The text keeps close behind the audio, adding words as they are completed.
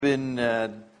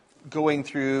been going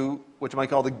through what you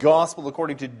might call the Gospel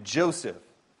according to Joseph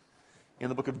in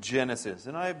the book of Genesis.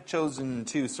 And I've chosen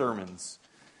two sermons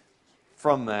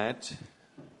from that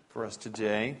for us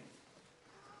today.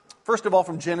 First of all,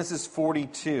 from Genesis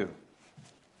 42.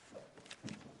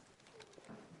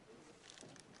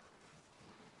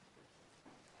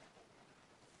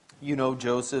 You know,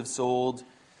 Joseph sold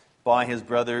by his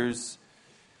brothers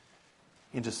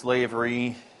into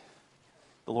slavery.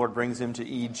 The Lord brings him to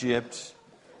Egypt.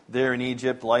 There in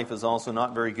Egypt, life is also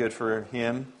not very good for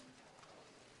him.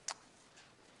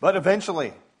 But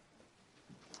eventually,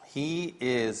 he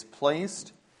is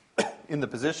placed in the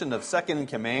position of second in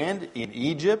command in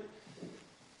Egypt.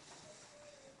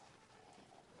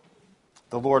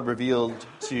 The Lord revealed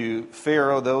to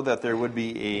Pharaoh, though, that there would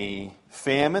be a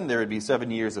famine. There would be 7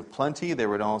 years of plenty. There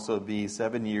would also be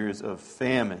 7 years of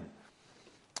famine.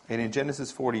 And in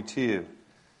Genesis 42,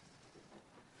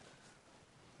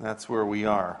 that's where we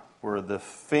are, where the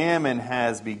famine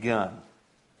has begun.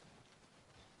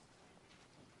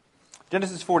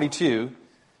 Genesis 42,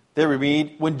 there we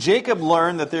read, when Jacob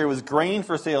learned that there was grain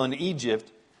for sale in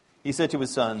Egypt, he said to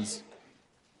his sons,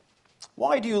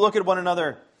 "Why do you look at one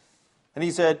another?" And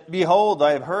he said, "Behold,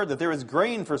 I have heard that there is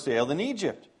grain for sale in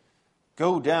Egypt.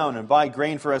 Go down and buy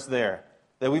grain for us there,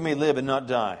 that we may live and not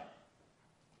die."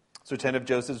 So 10 of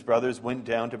Joseph's brothers went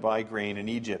down to buy grain in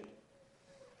Egypt.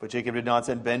 But Jacob did not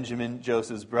send Benjamin,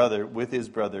 Joseph's brother, with his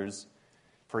brothers,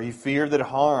 for he feared that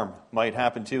harm might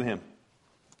happen to him.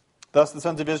 Thus the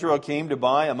sons of Israel came to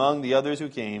buy among the others who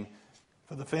came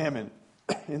for the famine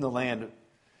in the land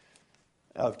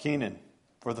of Canaan.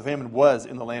 For the famine was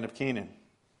in the land of Canaan.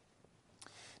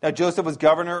 Now Joseph was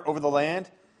governor over the land.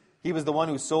 He was the one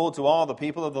who sold to all the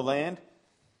people of the land.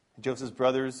 Joseph's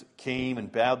brothers came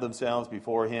and bowed themselves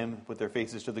before him with their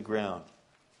faces to the ground.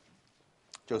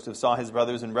 Joseph saw his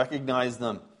brothers and recognized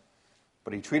them,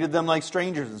 but he treated them like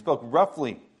strangers and spoke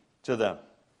roughly to them.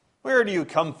 "Where do you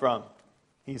come from?"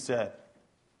 he said.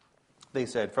 They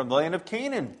said, "From the land of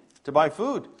Canaan, to buy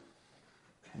food."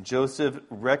 And Joseph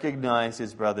recognized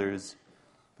his brothers,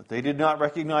 but they did not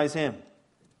recognize him.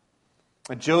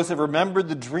 And Joseph remembered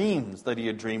the dreams that he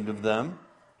had dreamed of them,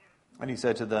 and he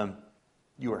said to them,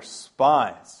 "You are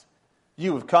spies.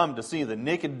 You have come to see the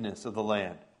nakedness of the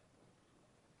land."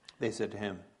 They said to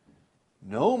him,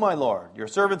 "No, my lord, your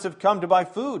servants have come to buy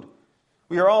food.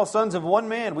 We are all sons of one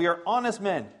man. We are honest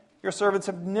men. Your servants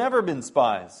have never been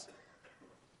spies."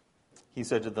 He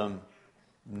said to them,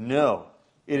 "No,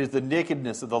 it is the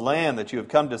nakedness of the land that you have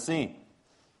come to see."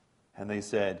 And they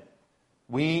said,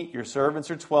 "We, your servants,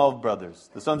 are 12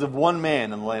 brothers, the sons of one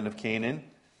man in the land of Canaan.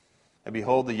 And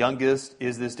behold, the youngest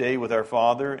is this day with our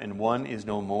father, and one is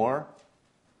no more."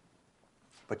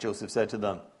 But Joseph said to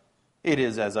them, "It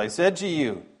is as I said to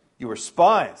you, you are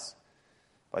spies.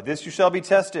 By this you shall be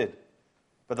tested.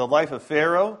 By the life of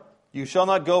Pharaoh, you shall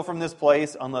not go from this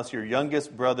place unless your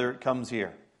youngest brother comes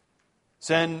here.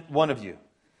 Send one of you,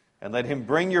 and let him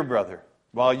bring your brother,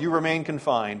 while you remain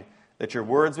confined, that your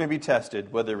words may be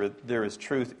tested, whether there is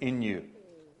truth in you.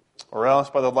 Or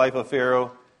else, by the life of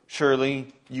Pharaoh,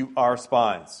 surely you are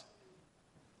spies."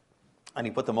 And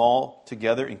he put them all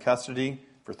together in custody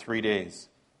for 3 days.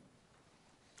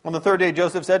 On the third day,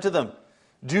 Joseph said to them,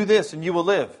 "Do this, and you will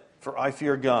live, for I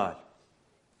fear God.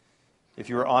 If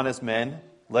you are honest men,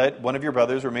 let one of your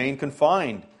brothers remain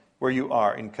confined where you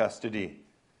are in custody,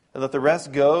 and let the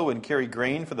rest go and carry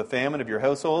grain for the famine of your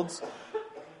households,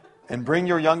 and bring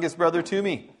your youngest brother to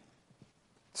me.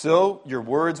 So your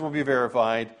words will be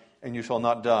verified, and you shall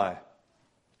not die."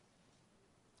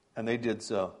 And they did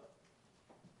so.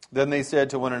 Then they said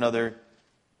to one another,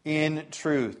 "In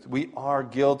truth, we are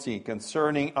guilty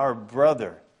concerning our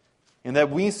brother, in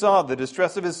that we saw the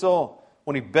distress of his soul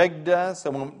when he begged us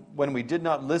and when we did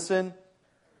not listen.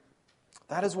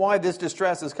 That is why this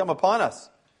distress has come upon us."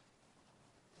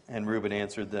 And Reuben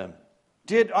answered them,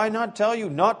 "Did I not tell you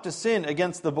not to sin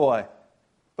against the boy?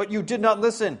 But you did not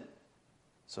listen.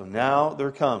 So now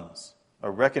there comes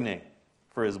a reckoning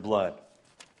for his blood."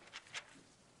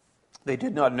 They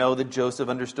did not know that Joseph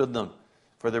understood them,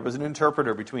 for there was an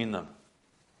interpreter between them.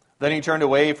 Then he turned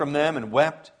away from them and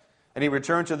wept, and he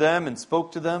returned to them and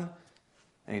spoke to them,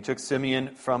 and he took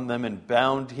Simeon from them and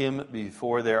bound him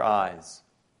before their eyes.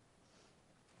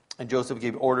 And Joseph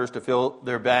gave orders to fill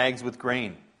their bags with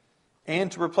grain,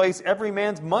 and to replace every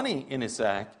man's money in his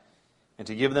sack, and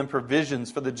to give them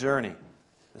provisions for the journey.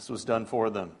 This was done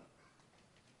for them.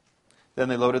 Then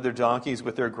they loaded their donkeys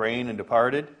with their grain and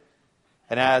departed.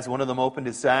 And as one of them opened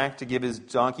his sack to give his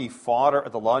donkey fodder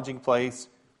at the lodging place,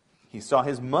 he saw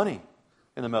his money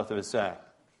in the mouth of his sack.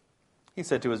 He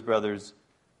said to his brothers,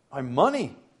 "My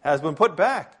money has been put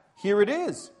back. Here it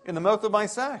is, in the mouth of my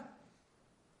sack."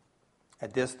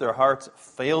 At this their hearts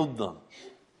failed them,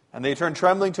 and they turned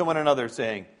trembling to one another,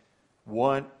 saying,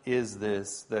 "What is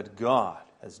this that God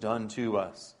has done to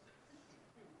us?"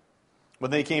 When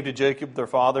they came to Jacob their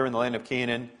father in the land of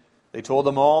Canaan, they told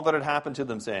him all that had happened to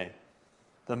them, saying,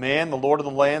 "The man, the Lord of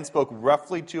the land, spoke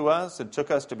roughly to us and took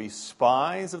us to be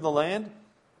spies of the land."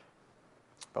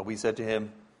 But we said to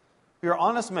him, "We are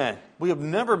honest men. We have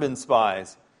never been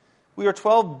spies. We are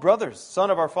 12 brothers,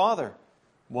 son of our father.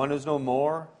 One is no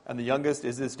more, and the youngest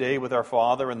is this day with our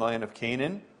father in the land of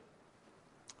Canaan."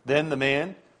 Then the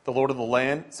man, the Lord of the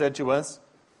land, said to us,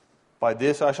 "By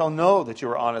this I shall know that you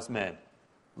are honest men.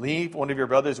 Leave one of your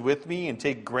brothers with me and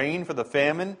take grain for the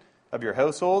famine of your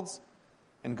households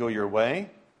and go your way.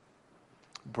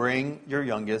 Bring your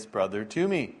youngest brother to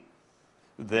me.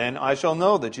 Then I shall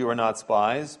know that you are not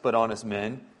spies, but honest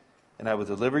men, and I will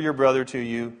deliver your brother to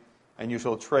you, and you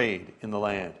shall trade in the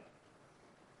land."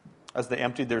 As they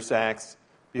emptied their sacks,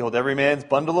 behold, every man's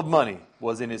bundle of money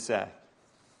was in his sack.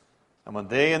 And when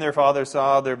they and their father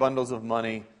saw their bundles of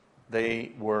money,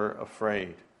 they were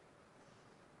afraid.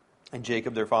 And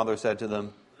Jacob their father said to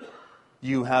them,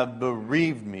 "You have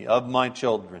bereaved me of my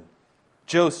children.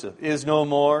 Joseph is no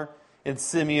more, and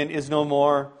Simeon is no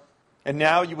more, and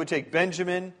now you would take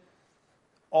Benjamin.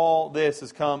 All this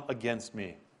has come against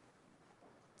me."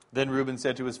 Then Reuben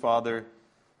said to his father,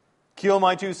 "Kill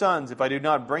my 2 sons if I do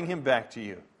not bring him back to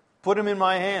you. Put him in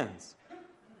my hands,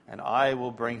 and I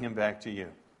will bring him back to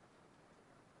you."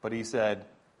 But he said,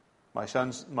 my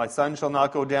son shall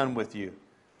not go down with you,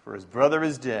 for his brother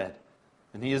is dead,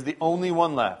 and he is the only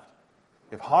one left.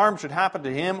 If harm should happen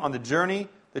to him on the journey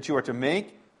that you are to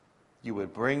make, you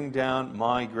would bring down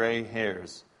my gray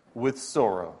hairs with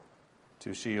sorrow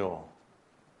to Sheol."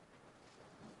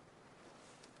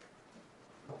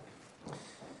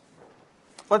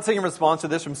 Let's sing in response to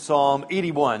this from Psalm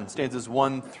 81, stanzas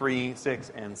 1, 3, 6,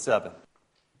 and 7.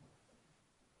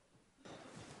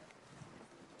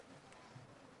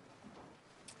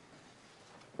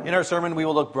 In our sermon, we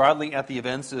will look broadly at the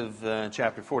events of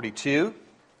chapter 42,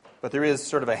 but there is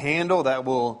sort of a handle that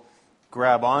we'll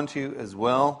grab onto as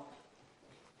well,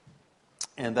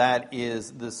 and that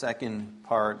is the second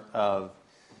part of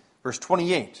verse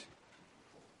 28.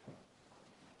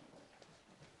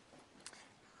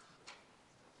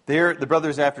 There, the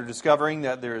brothers, after discovering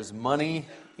that there is money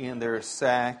in their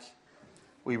sack,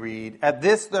 we read, "At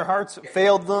this their hearts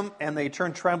failed them, and they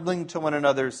turned trembling to one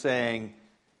another, saying,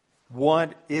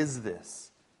 'What is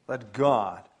this that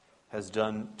God has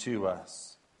done to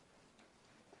us?'"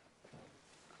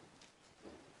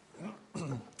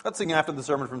 Let's sing after the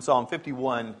sermon from Psalm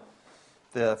 51,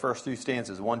 the first 2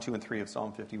 stanzas, 1, 2, and 3 of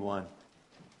Psalm 51.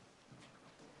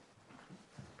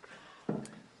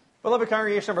 Beloved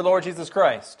congregation of our Lord Jesus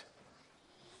Christ,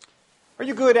 are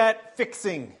you good at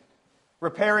fixing,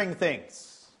 repairing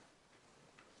things?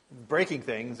 Breaking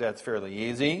things, that's fairly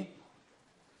easy.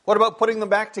 What about putting them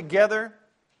back together?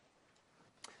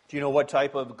 Do you know what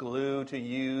type of glue to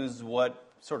use,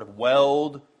 what sort of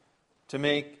weld to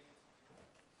make?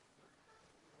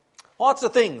 Lots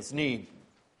of things need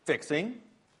fixing.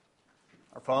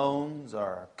 Our phones,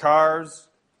 our cars,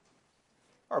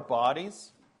 our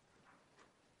bodies.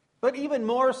 But even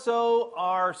more so,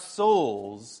 our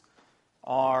souls,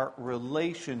 our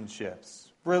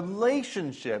relationships.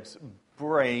 Relationships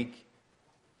break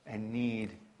and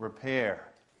need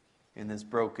repair in this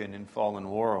broken and fallen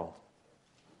world.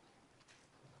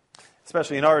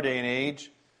 Especially in our day and age,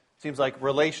 it seems like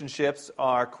relationships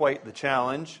are quite the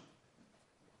challenge.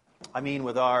 I mean,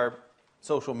 with our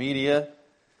social media, it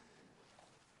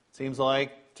seems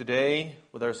like today,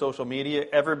 with our social media,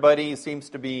 everybody seems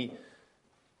to be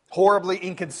horribly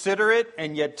inconsiderate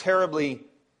and yet terribly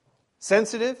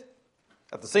sensitive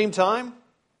at the same time.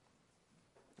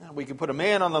 We can put a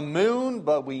man on the moon,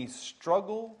 but we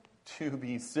struggle to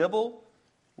be civil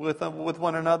with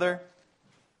one another.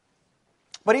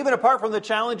 But even apart from the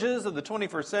challenges of the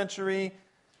 21st century,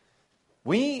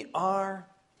 we are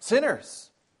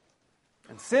sinners.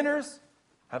 And sinners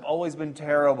have always been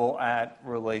terrible at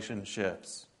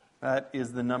relationships. That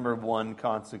is the number one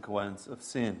consequence of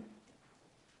sin.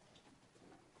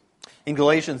 In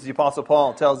Galatians, the Apostle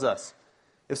Paul tells us,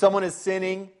 if someone is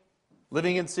sinning,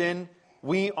 living in sin,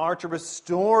 we are to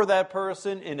restore that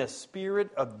person in a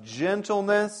spirit of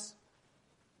gentleness.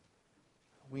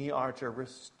 We are to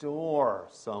restore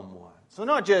someone. So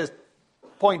not just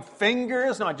point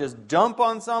fingers, not just dump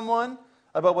on someone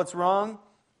about what's wrong.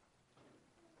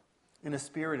 In a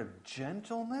spirit of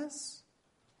gentleness.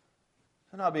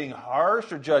 So not being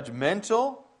harsh or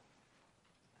judgmental.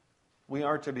 We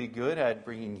are to be good at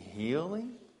bringing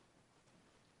healing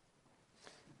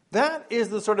That is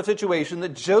the sort of situation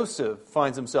that Joseph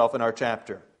finds himself in our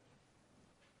chapter.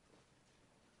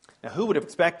 Now, who would have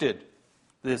expected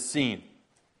this scene?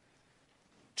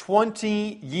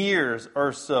 20 years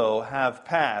or so have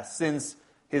passed since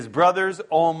his brothers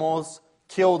almost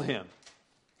killed him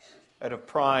out of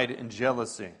pride and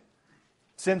jealousy.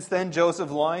 Since then,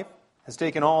 Joseph's life has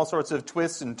taken all sorts of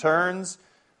twists and turns.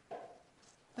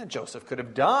 And Joseph could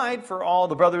have died, for all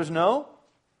the brothers know.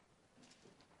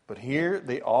 But here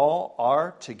they all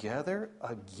are together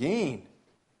again.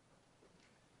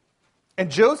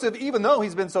 And Joseph, even though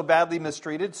he's been so badly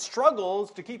mistreated,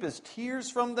 struggles to keep his tears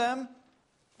from them.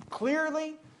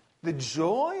 Clearly, the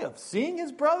joy of seeing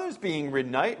his brothers being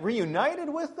reunited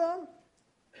with them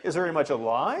is very much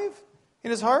alive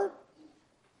in his heart.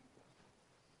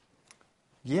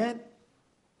 Yet,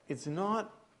 it's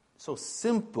not so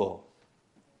simple.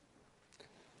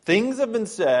 Things have been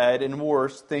said, and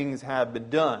worse things have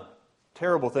been done.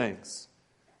 Terrible things.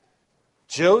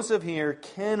 Joseph here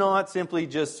cannot simply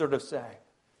just sort of say,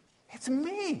 "It's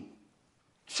me,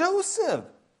 Joseph."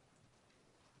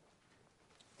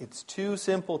 It's too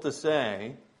simple to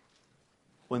say,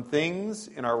 when things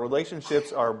in our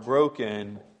relationships are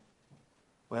broken,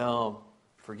 well,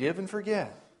 forgive and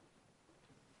forget.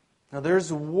 Now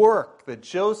there's work that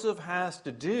Joseph has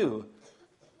to do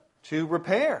to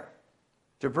repair,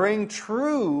 to bring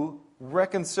true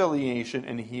reconciliation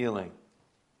and healing.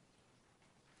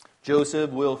 Joseph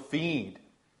will feed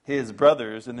his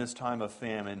brothers in this time of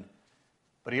famine,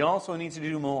 but he also needs to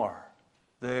do more.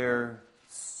 Their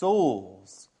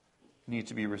souls need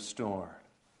to be restored.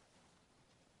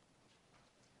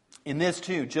 In this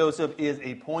too, Joseph is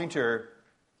a pointer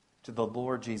to the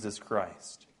Lord Jesus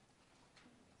Christ.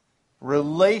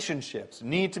 Relationships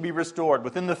need to be restored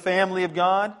within the family of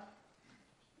God.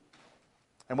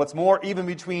 And what's more, even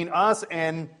between us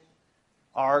and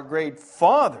our great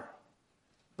Father,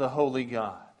 the Holy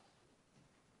God.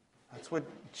 That's what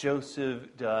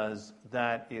Joseph does.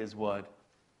 That is what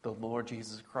the Lord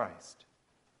Jesus Christ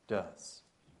does.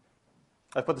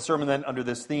 I put the sermon then under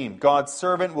this theme. God's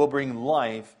servant will bring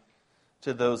life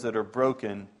to those that are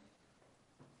broken.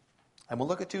 And we'll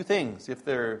look at two things. If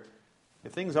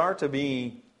things are to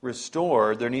be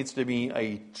restored, there needs to be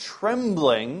a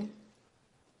trembling,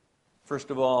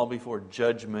 first of all, before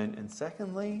judgment, and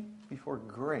secondly, before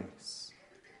grace.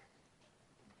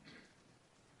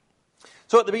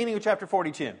 So at the beginning of chapter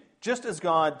 42, just as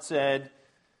God said,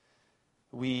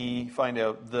 we find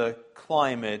out the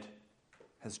climate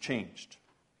has changed.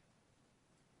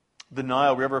 The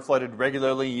Nile River flooded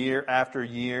regularly year after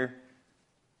year.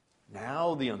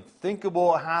 Now the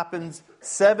unthinkable happens.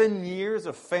 7 years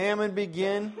of famine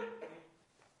begin.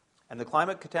 And the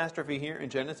climate catastrophe here in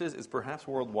Genesis is perhaps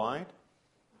worldwide.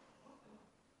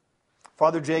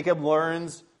 Father Jacob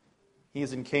learns he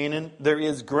is in Canaan. There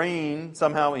is grain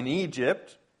somehow in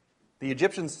Egypt. The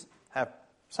Egyptians have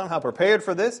somehow prepared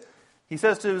for this. He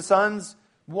says to his sons,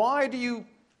 "Why do you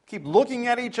keep looking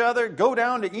at each other? Go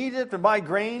down to Egypt and buy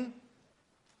grain."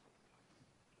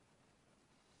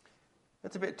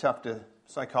 It's a bit tough to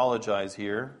psychologize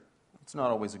here. It's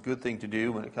not always a good thing to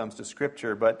do when it comes to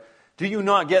Scripture, but do you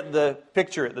not get the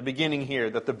picture at the beginning here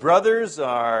that the brothers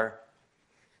are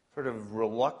sort of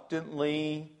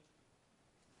reluctantly,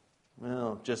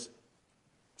 just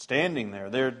standing there?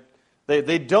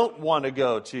 They don't want to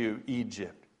go to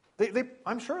Egypt.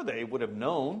 I'm sure they would have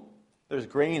known there's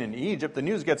grain in Egypt. The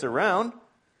news gets around.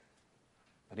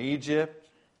 But Egypt,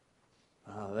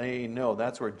 they know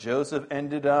that's where Joseph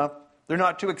ended up. They're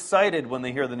not too excited when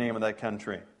they hear the name of that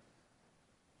country.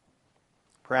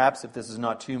 Perhaps, if this is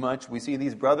not too much, we see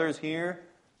these brothers here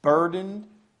burdened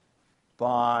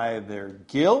by their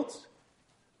guilt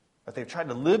that they've tried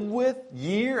to live with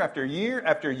year after year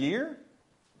after year.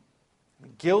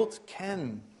 Guilt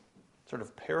can sort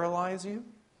of paralyze you.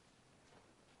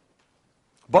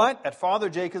 But at Father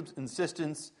Jacob's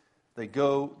insistence, they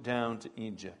go down to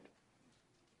Egypt.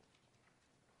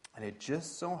 And it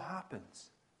just so happens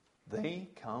they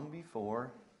come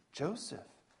before Joseph.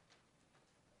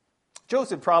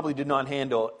 Joseph probably did not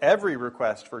handle every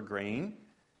request for grain.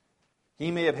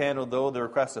 He may have handled, though, the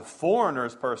requests of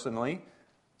foreigners personally.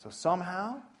 So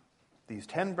somehow, these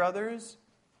 10 brothers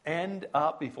end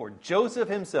up before Joseph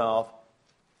himself,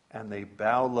 and they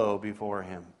bow low before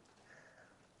him.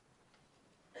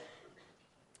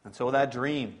 And so that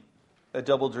dream, that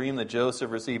double dream that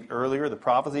Joseph received earlier, the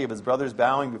prophecy of his brothers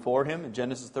bowing before him in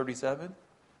Genesis 37,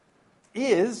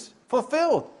 is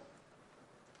fulfilled.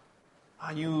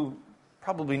 You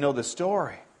probably know the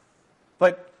story.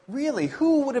 But really,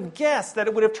 who would have guessed that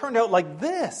it would have turned out like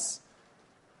this?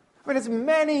 I mean, it's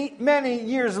many, many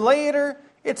years later,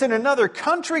 It's in another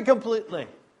country completely.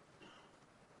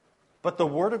 But the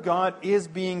Word of God is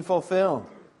being fulfilled.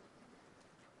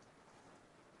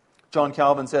 John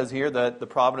Calvin says here that the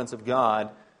providence of God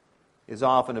is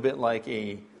often a bit like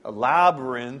a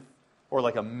labyrinth or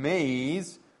like a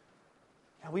maze.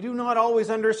 And we do not always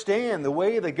understand the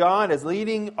way that God is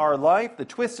leading our life, the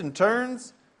twists and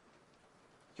turns.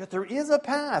 Yet there is a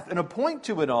path and a point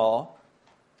to it all.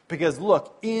 Because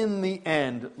look, in the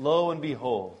end, lo and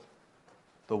behold,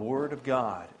 the Word of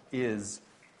God is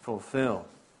fulfilled.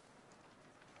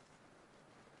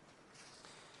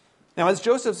 Now, as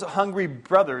Joseph's hungry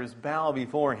brothers bow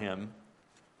before him,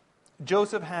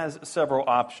 Joseph has several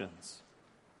options.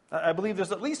 I believe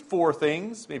there's at least 4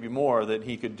 things, maybe more, that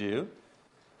he could do.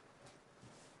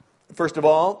 First of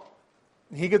all,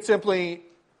 he could simply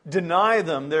deny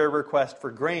them their request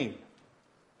for grain.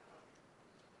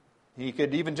 He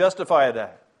could even justify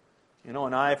that. An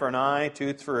eye for an eye,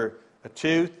 tooth for a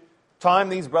tooth. Time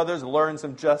these brothers learn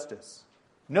some justice.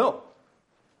 No,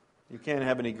 you can't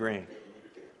have any grain.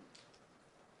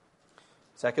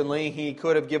 Secondly, he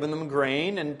could have given them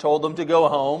grain and told them to go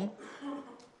home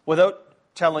without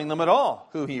telling them at all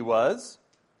who he was.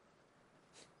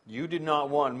 You did not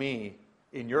want me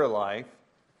in your life.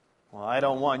 Well, I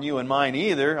don't want you in mine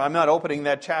either. I'm not opening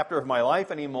that chapter of my life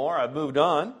anymore. I've moved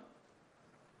on.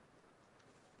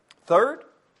 Third,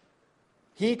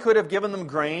 he could have given them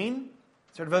grain,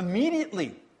 sort of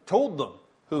immediately told them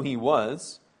who he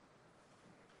was.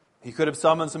 He could have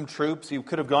summoned some troops. He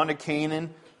could have gone to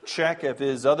Canaan, check if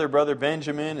his other brother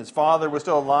Benjamin, his father, was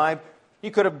still alive. He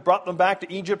could have brought them back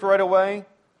to Egypt right away.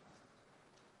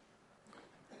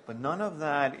 But none of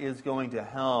that is going to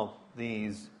help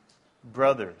these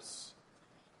brothers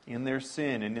in their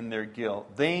sin and in their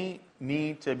guilt. They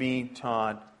need to be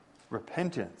taught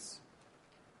repentance.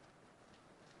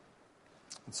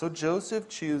 And so Joseph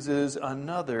chooses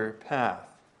another path.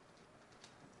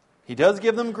 He does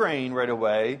give them grain right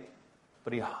away,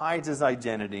 but he hides his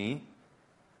identity.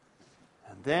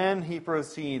 And then he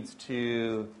proceeds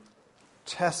to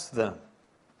test them.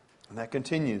 And that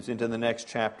continues into the next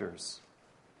chapters.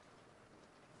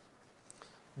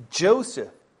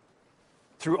 Joseph,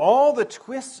 through all the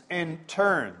twists and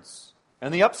turns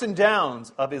and the ups and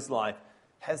downs of his life,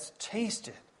 has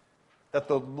tasted that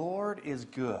the Lord is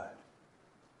good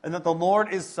and that the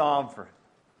Lord is sovereign.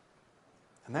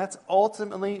 And that's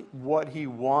ultimately what he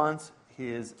wants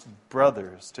his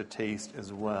brothers to taste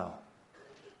as well.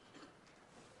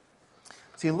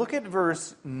 See, look at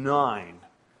verse 9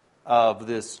 of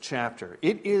this chapter.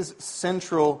 It is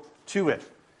central to it.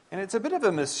 And it's a bit of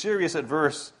a mysterious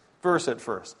verse at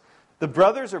first. The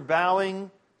brothers are bowing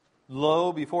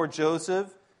low before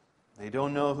Joseph. They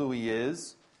don't know who he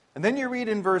is. And then you read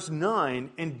in verse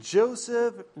 9, and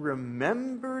Joseph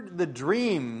remembered the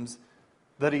dreams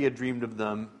that he had dreamed of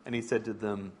them, and he said to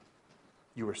them,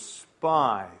 "You are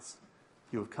spies.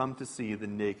 You have come to see the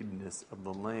nakedness of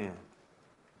the land."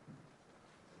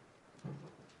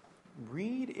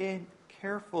 Read it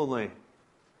carefully,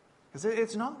 because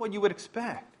it's not what you would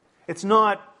expect. It's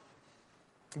not,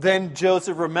 then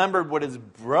Joseph remembered what his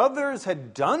brothers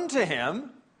had done to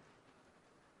him,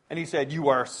 and he said, "You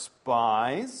are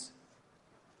spies."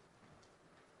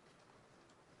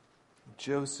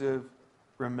 Joseph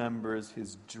remembers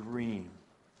his dream.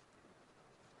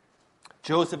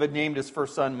 Joseph had named his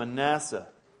first son Manasseh.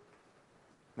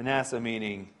 Manasseh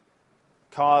meaning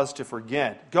cause to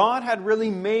forget. God had really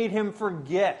made him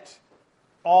forget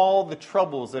all the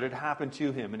troubles that had happened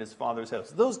to him in his father's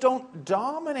house. Those don't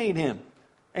dominate him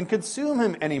and consume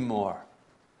him anymore.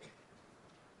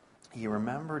 He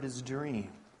remembered his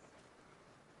dream.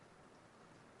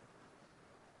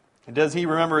 And does he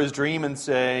remember his dream and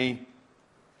say,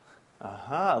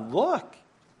 "Aha, look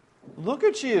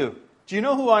at you. Do you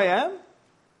know who I am?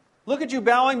 Look at you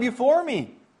bowing before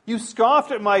me. You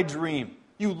scoffed at my dream.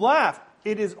 You laughed.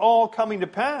 It is all coming to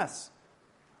pass."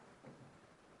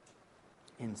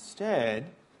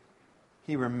 Instead,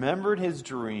 he remembered his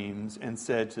dreams and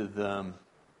said to them,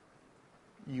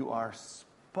 "You are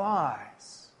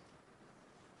spies."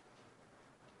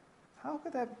 How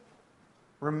could that,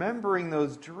 remembering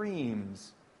those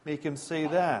dreams, make him say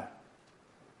that?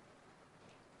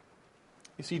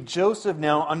 You see, Joseph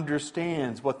now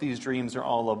understands what these dreams are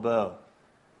all about.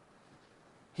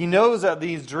 He knows that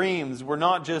these dreams were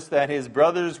not just that his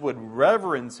brothers would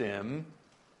reverence him,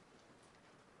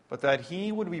 but that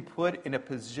he would be put in a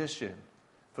position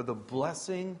for the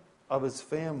blessing of his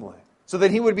family, so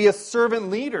that he would be a servant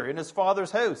leader in his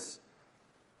father's house.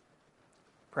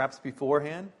 Perhaps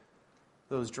beforehand,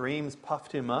 those dreams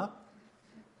puffed him up.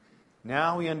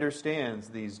 Now he understands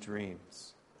these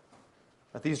dreams.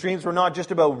 That these dreams were not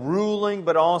just about ruling,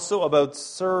 but also about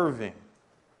serving.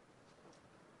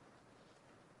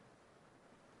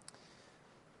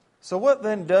 So what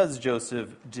then does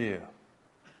Joseph do?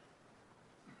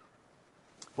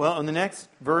 Well, in the next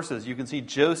verses, you can see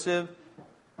Joseph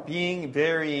being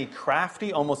very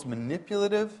crafty, almost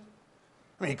manipulative.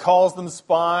 I mean, he calls them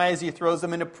spies. He throws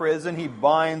them into prison. He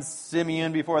binds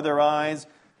Simeon before their eyes.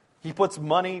 He puts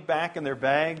money back in their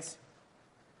bags.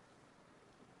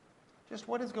 Just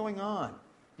what is going on,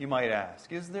 you might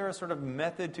ask? Is there a sort of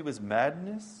method to his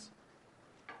madness?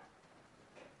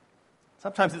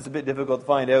 Sometimes it's a bit difficult to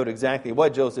find out exactly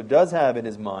what Joseph does have in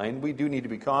his mind. We do need to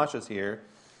be cautious here.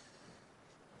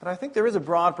 But I think there is a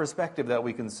broad perspective that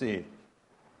we can see.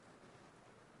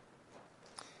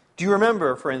 Do you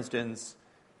remember, for instance,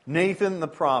 Nathan the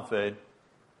prophet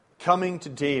coming to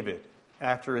David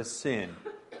after his sin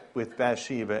with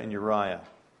Bathsheba and Uriah?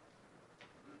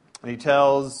 And he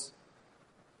tells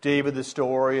David the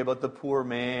story about the poor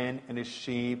man and his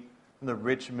sheep and the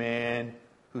rich man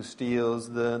who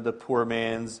steals the poor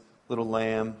man's little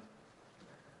lamb.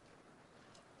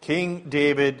 King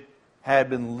David had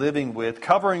been living with,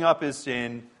 covering up his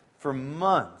sin for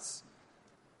months.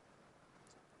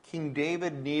 King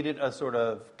David needed a sort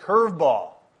of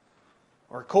curveball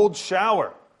or a cold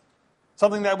shower,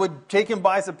 something that would take him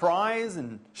by surprise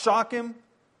and shock him.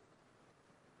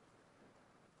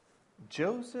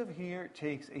 Joseph here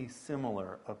takes a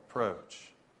similar approach.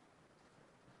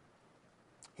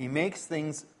 He makes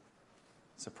things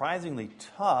surprisingly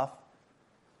tough,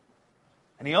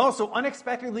 and he also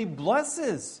unexpectedly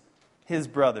blesses his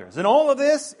brothers. And all of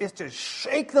this is to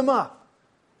shake them up,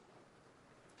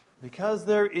 because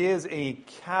there is a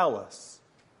callus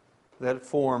that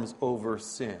forms over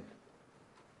sin.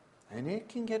 And it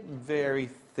can get very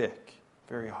thick,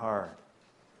 very hard.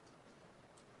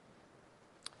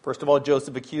 First of all,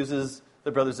 Joseph accuses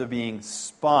the brothers of being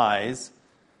spies.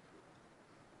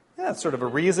 Yeah, that's sort of a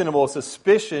reasonable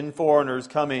suspicion, foreigners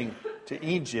coming to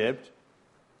Egypt.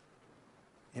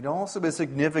 It also is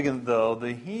significant, though.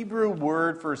 The Hebrew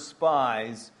word for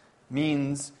spies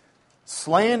means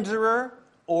slanderer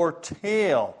or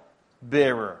tale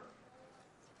bearer.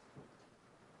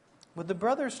 Would the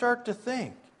brothers start to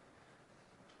think,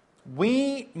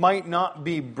 we might not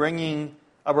be bringing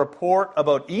a report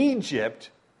about Egypt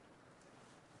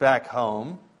back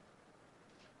home.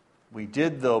 We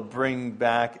did, though, bring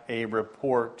back a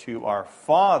report to our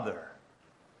father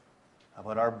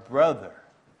about our brother,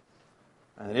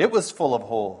 and it was full of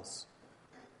holes.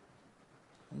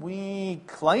 We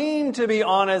claim to be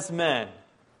honest men,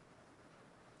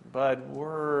 but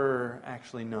we're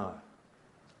actually not.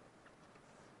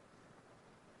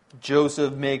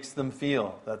 Joseph makes them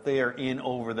feel that they are in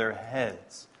over their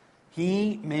heads.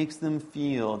 He makes them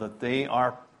feel that they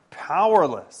are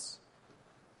powerless.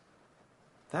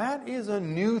 That is a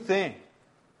new thing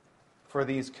for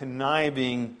these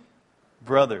conniving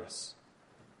brothers.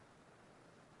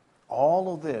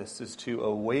 All of this is to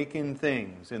awaken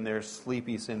things in their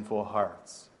sleepy, sinful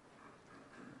hearts.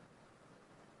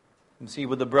 You see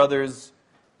what the brothers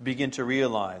begin to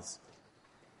realize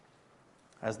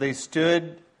as they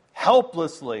stood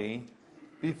helplessly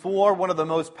before one of the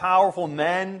most powerful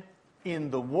men in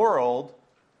the world,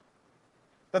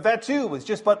 that too was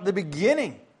just but the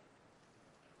beginning.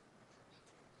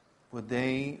 Would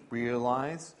they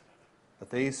realize that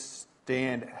they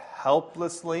stand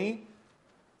helplessly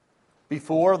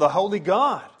before the holy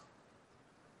God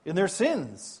in their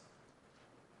sins?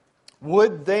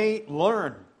 Would they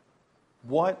learn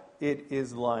what it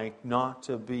is like not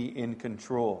to be in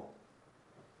control?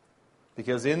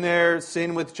 Because in their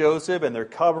sin with Joseph and their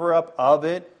cover-up of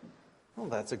it, well,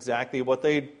 that's exactly what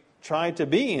they tried to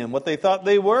be and what they thought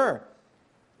they were.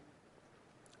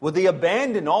 Would they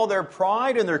abandon all their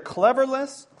pride and their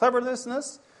cleverness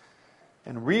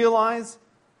and realize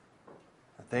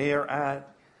that they are at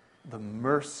the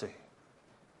mercy,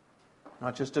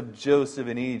 not just of Joseph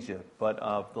in Egypt, but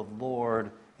of the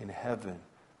Lord in heaven?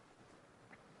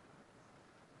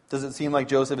 Does it seem like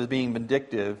Joseph is being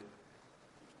vindictive?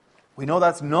 We know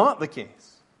that's not the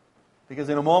case, because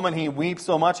in a moment he weeps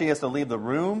so much he has to leave the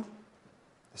room.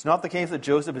 It's not the case that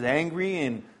Joseph is angry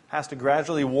and has to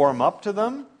gradually warm up to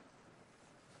them.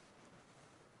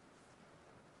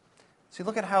 See,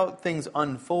 look at how things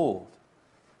unfold.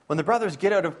 When the brothers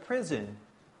get out of prison,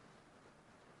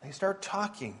 they start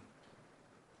talking.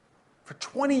 For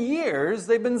 20 years,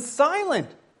 they've been silent.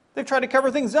 They've tried to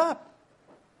cover things up.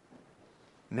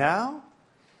 Now,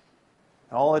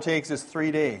 all it takes is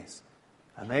 3 days,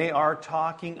 and they are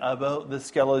talking about the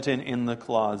skeleton in the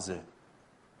closet.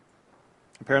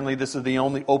 Apparently, this is the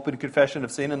only open confession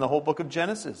of sin in the whole book of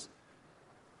Genesis.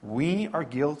 We are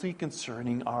guilty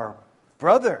concerning our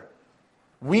brother.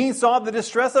 We saw the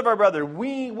distress of our brother.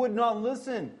 We would not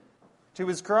listen to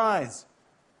his cries.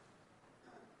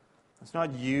 It's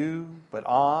not you, but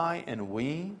I and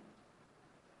we.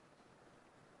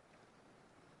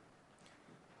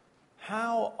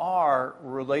 How are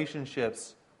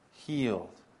relationships healed?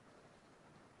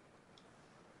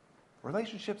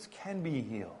 Relationships can be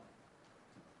healed.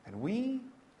 And we,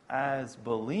 as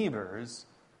believers,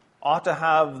 ought to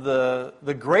have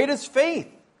the greatest faith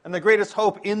and the greatest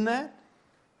hope in that.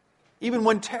 Even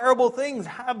when terrible things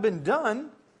have been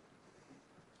done.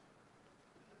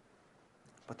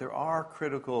 But there are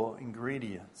critical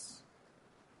ingredients.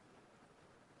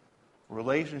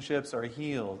 Relationships are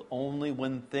healed only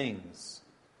when things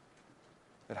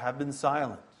that have been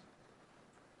silent,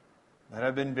 that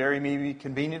have been very maybe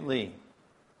conveniently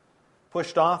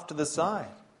pushed off to the side,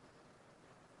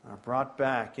 are brought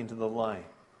back into the light.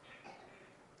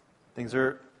 Things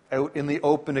are out in the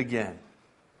open again.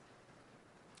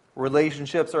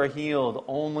 Relationships are healed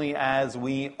only as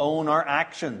we own our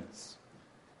actions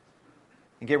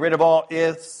and get rid of all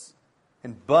ifs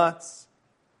and buts.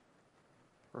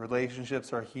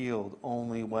 Relationships are healed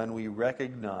only when we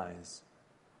recognize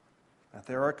that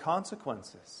there are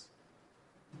consequences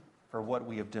for what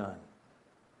we have done.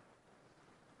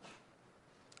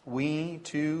 We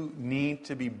too need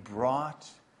to be brought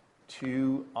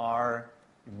to our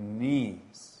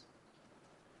knees.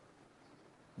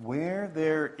 Where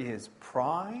there is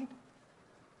pride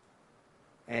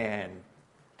and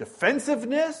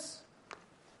defensiveness,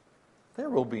 there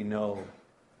will be no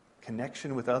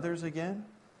connection with others again.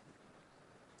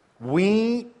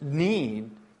 We need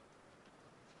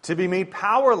to be made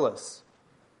powerless.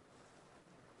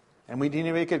 And we need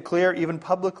to make it clear, even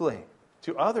publicly,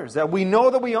 to others, that we know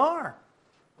that we are.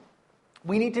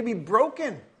 We need to be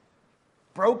broken.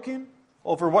 Broken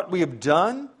over what we have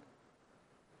done.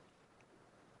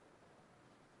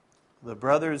 The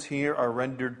brothers here are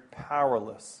rendered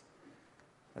powerless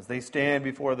as they stand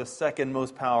before the second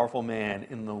most powerful man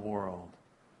in the world.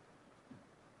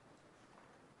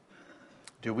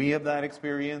 Do we have that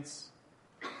experience?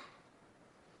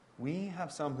 We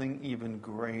have something even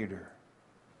greater.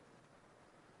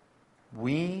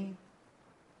 We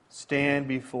stand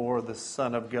before the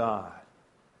Son of God,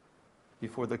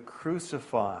 before the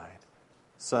crucified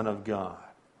Son of God.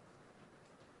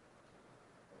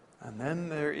 And then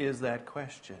there is that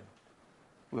question,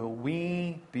 will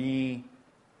we be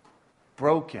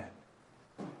broken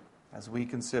as we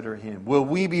consider Him? Will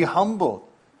we be humbled?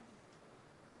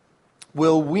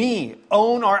 Will we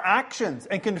own our actions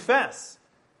and confess,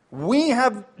 we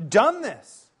have done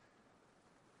this?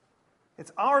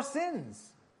 It's our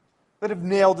sins that have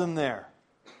nailed Him there.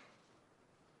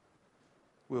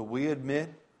 Will we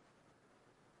admit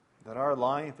that our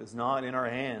life is not in our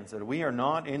hands, that we are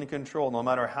not in control, no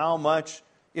matter how much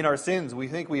in our sins we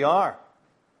think we are?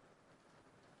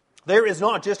 There is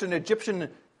not just an Egyptian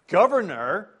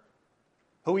governor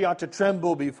who we ought to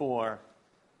tremble before.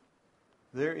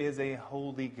 There is a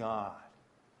holy God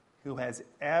who has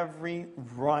every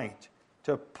right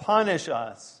to punish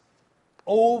us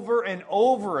over and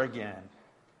over again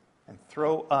and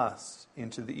throw us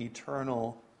into the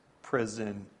eternal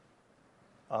prison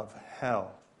of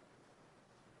hell.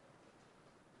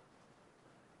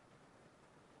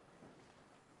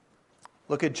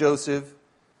 Look at Joseph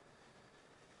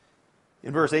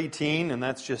in verse 18, and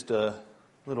that's just a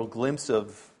little glimpse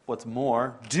of what's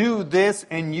more. Do this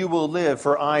and you will live,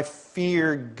 for I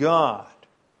fear God.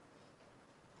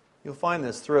 You'll find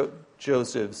this throughout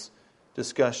Joseph's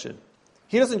discussion.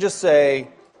 He doesn't just say,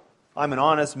 I'm an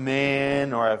honest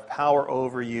man, or I have power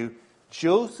over you.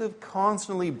 Joseph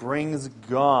constantly brings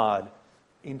God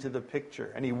into the picture.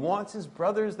 And he wants his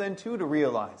brothers then too to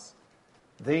realize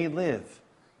they live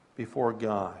before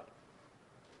God.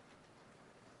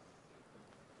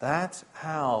 That's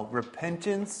how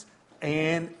repentance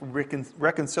and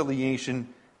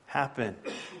reconciliation happen.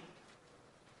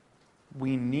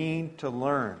 We need to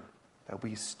learn that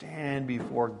we stand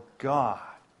before God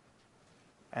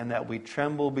and that we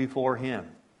tremble before Him.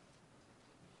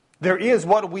 There is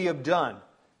what we have done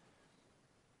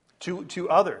to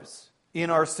others in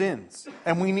our sins,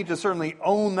 and we need to certainly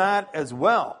own that as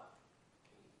well.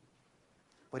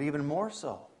 But even more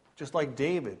so, just like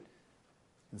David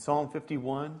in Psalm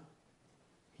 51,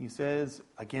 he says,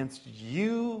 against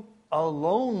you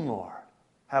alone, Lord,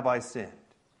 have I sinned.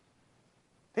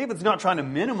 David's not trying to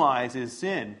minimize his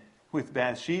sin with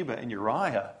Bathsheba and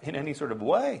Uriah in any sort of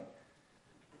way.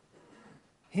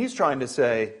 He's trying to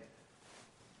say,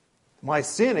 my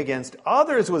sin against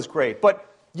others was great, but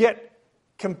yet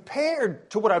compared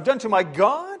to what I've done to my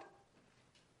God,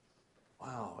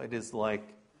 it is like,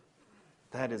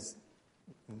 that is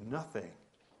nothing.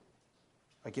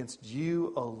 Against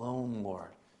you alone,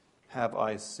 Lord, have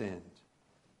I sinned.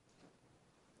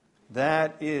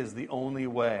 That is the only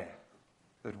way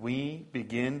that we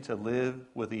begin to live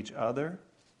with each other,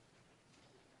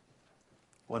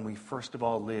 when we first of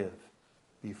all live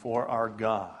before our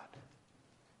God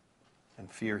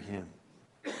and fear Him.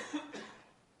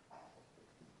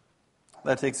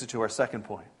 That takes us to our second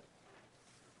point.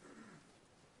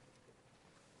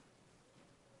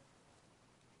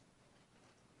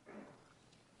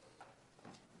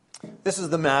 This is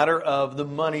the matter of the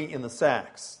money in the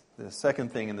sacks, the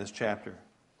second thing in this chapter.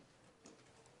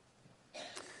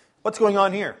 What's going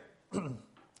on here?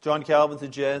 John Calvin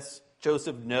suggests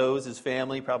Joseph knows his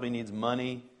family probably needs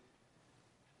money.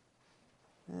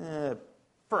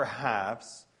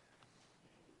 Perhaps.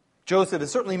 Joseph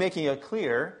is certainly making it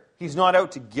clear he's not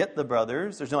out to get the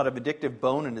brothers. There's not a vindictive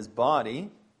bone in his body.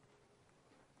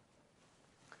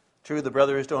 True, the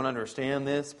brothers don't understand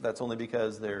this, but that's only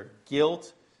because their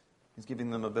guilt. He's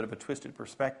giving them a bit of a twisted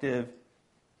perspective.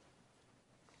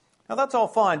 Now that's all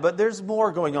fine, but there's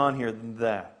more going on here than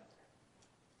that.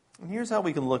 And here's how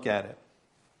we can look at it.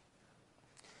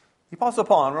 The Apostle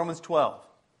Paul in Romans 12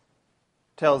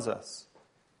 tells us,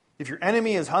 if your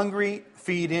enemy is hungry,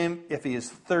 feed him. If he is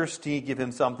thirsty, give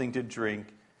him something to drink.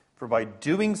 For by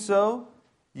doing so,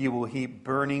 you will heap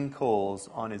burning coals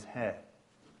on his head.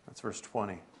 That's verse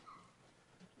 20. And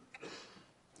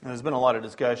there's been a lot of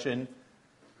discussion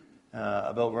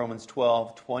about Romans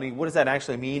 12:20. What does that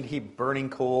actually mean? Heap burning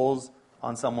coals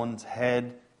on someone's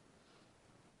head.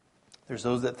 There's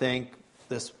those that think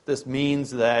this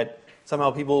means that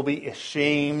somehow people will be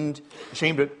ashamed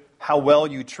at how well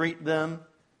you treat them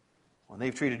when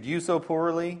they've treated you so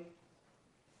poorly.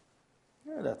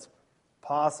 Yeah, that's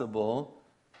possible.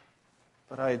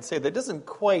 But I'd say that doesn't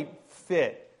quite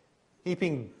fit.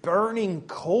 Heaping burning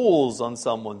coals on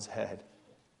someone's head.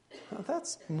 Now,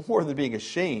 that's more than being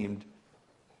ashamed.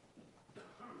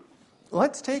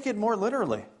 Let's take it more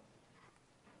literally.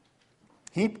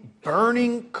 Heap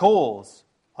burning coals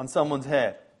on someone's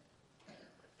head.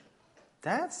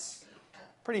 That's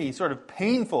pretty sort of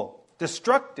painful,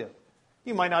 destructive.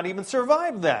 You might not even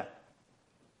survive that.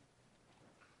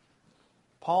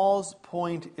 Paul's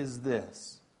point is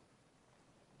this.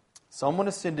 Someone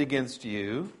has sinned against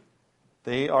you.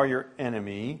 They are your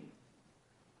enemy.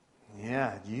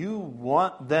 Yeah, you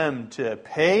want them to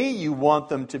pay. You want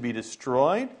them to be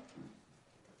destroyed.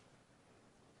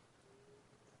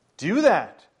 Do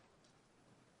that.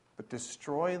 But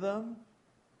destroy them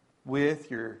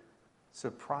with your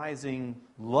surprising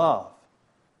love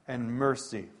and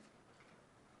mercy.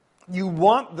 You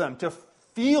want them to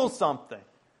feel something,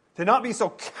 to not be so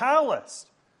calloused.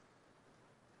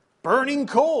 Burning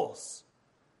coals.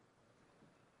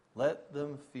 Let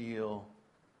them feel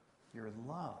your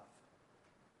love.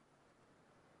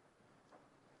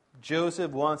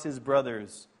 Joseph wants his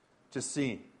brothers to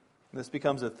see. This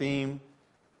becomes a theme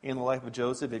in the life of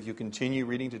Joseph if you continue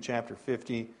reading to chapter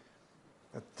 50.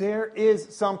 That there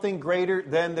is something greater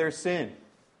than their sin.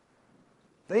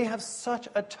 They have such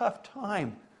a tough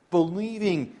time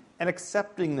believing and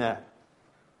accepting that.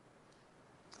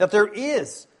 That there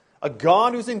is a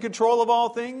God who's in control of all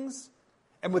things.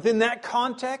 And within that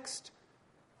context,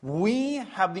 we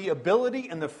have the ability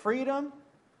and the freedom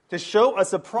to show a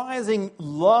surprising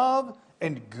love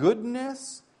and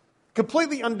goodness,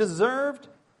 completely undeserved.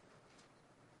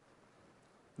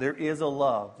 There is a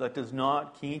love that does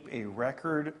not keep a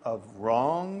record of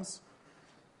wrongs.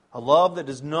 A love that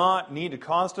does not need to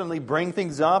constantly bring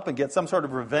things up and get some sort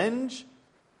of revenge.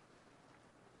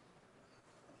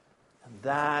 And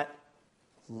that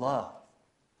love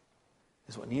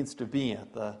is what needs to be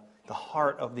at the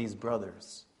heart of these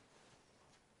brothers.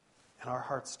 And our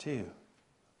hearts too.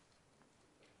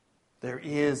 There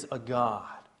is a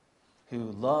God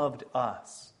who loved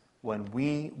us when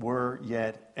we were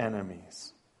yet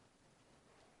enemies.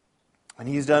 And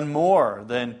He's done more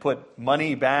than put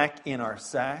money back in our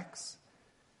sacks.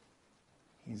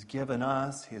 He's given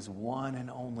us His one and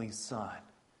only Son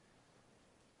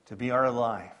to be our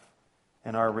life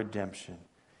and our redemption.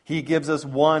 He gives us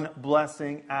one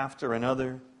blessing after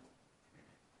another.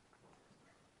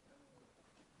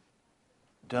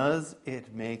 Does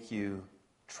it make you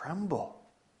tremble?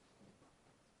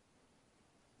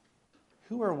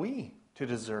 Who are we to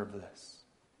deserve this?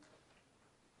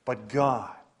 But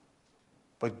God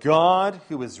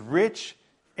who is rich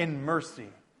in mercy,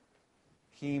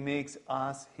 He makes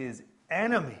us His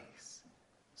enemies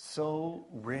so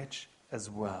rich as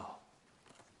well.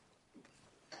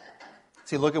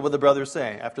 See, look at what the brothers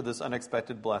say after this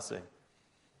unexpected blessing.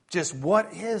 Just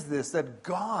what is this that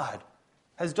God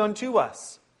has done to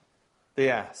us? They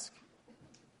ask.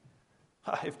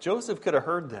 If Joseph could have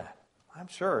heard that, I'm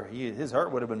sure his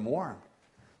heart would have been warmed.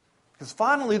 Because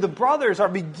finally the brothers are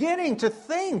beginning to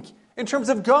think in terms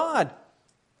of God.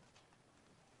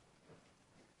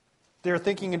 They're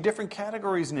thinking in different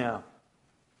categories now.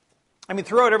 I mean,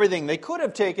 throughout everything, they could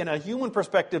have taken a human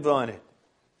perspective on it.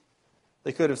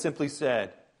 They could have simply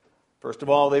said, first of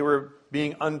all, they were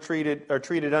being treated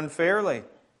unfairly.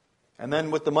 And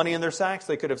then with the money in their sacks,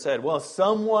 they could have said, well,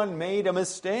 someone made a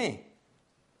mistake.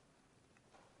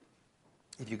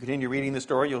 If you continue reading the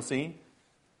story, you'll see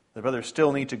the brothers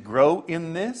still need to grow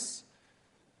in this.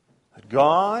 That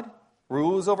God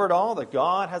rules over it all. That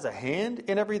God has a hand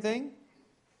in everything.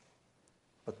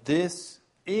 But this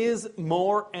is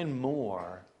more and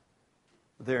more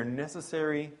their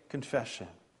necessary confession.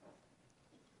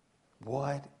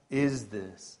 What is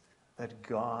this that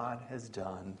God has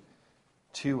done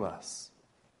to us?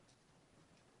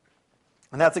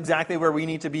 And that's exactly where we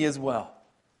need to be as well.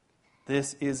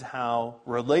 This is how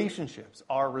relationships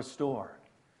are restored.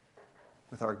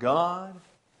 With our God,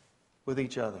 with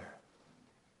each other.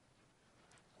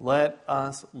 Let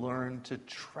us learn to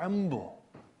tremble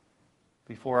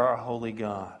before our holy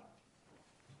God.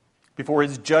 Before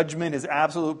His judgment, His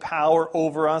absolute power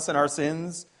over us and our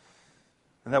sins.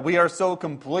 And that we are so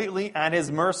completely at His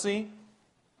mercy.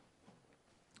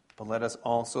 But let us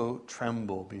also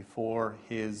tremble before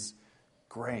His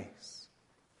grace.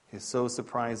 His so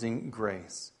surprising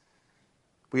grace.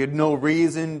 We had no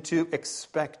reason to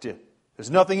expect it. There's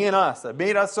nothing in us that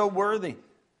made us so worthy.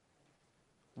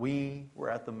 We were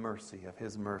at the mercy of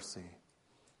His mercy.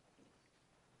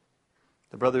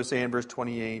 The brothers say in verse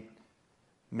 28,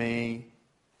 may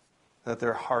that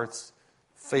their hearts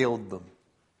failed them.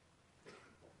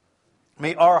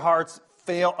 May our hearts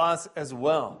fail us as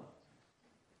well.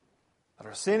 That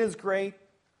our sin is great,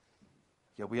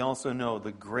 yet we also know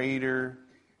the greater,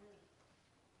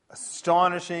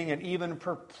 astonishing, and even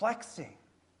perplexing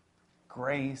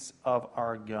grace of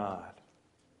our God.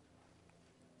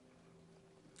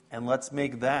 And let's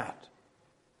make that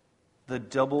the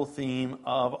double theme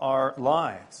of our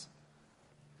lives.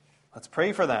 Let's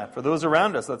pray for that, for those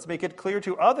around us. Let's make it clear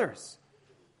to others,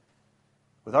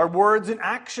 with our words and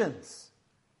actions,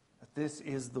 that this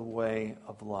is the way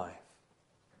of life.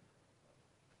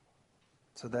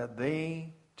 So that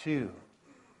they, too,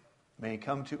 may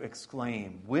come to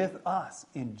exclaim with us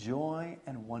in joy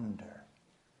and wonder,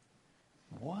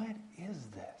 what is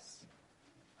this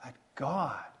that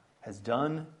God has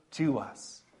done to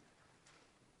us?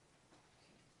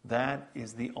 That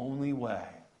is the only way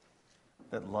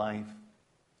that life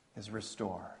is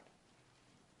restored.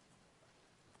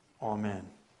 Amen.